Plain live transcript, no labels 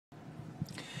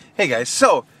Hey guys,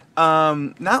 so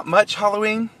not much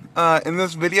Halloween in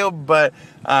this video, but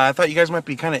I thought you guys might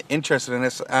be kind of interested in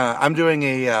this. I'm doing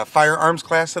a firearms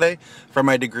class today for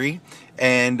my degree,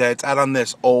 and it's out on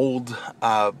this old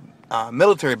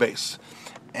military base.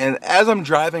 And as I'm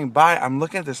driving by, I'm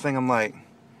looking at this thing, I'm like,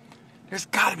 there's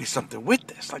got to be something with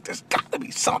this. Like, there's got to be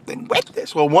something with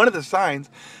this. Well, one of the signs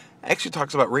actually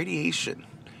talks about radiation.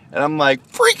 And I'm like,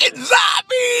 freaking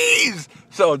zombies!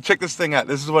 So check this thing out.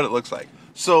 This is what it looks like.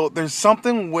 So there's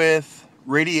something with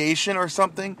radiation or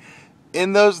something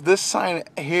in those. This sign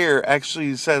here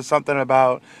actually says something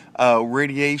about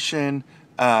radiation.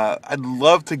 I'd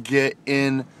love to get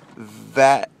in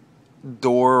that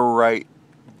door right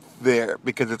there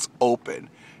because it's open.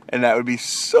 And that would be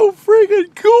so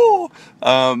freaking cool.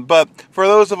 But for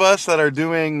those of us that are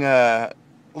doing a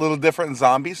little different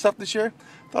zombie stuff this year,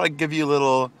 I thought I'd give you a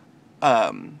little,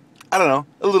 I don't know,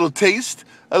 a little taste,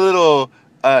 a little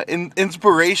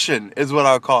inspiration is what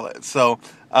I'll call it. So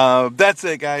that's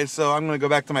it, guys. So I'm going to go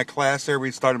back to my class here.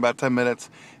 We start in about 10 minutes,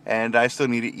 and I still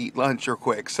need to eat lunch real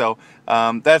quick. So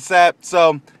that's that.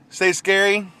 So stay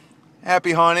scary.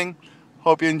 Happy haunting.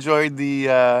 Hope you enjoyed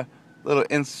the little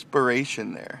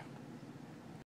inspiration there.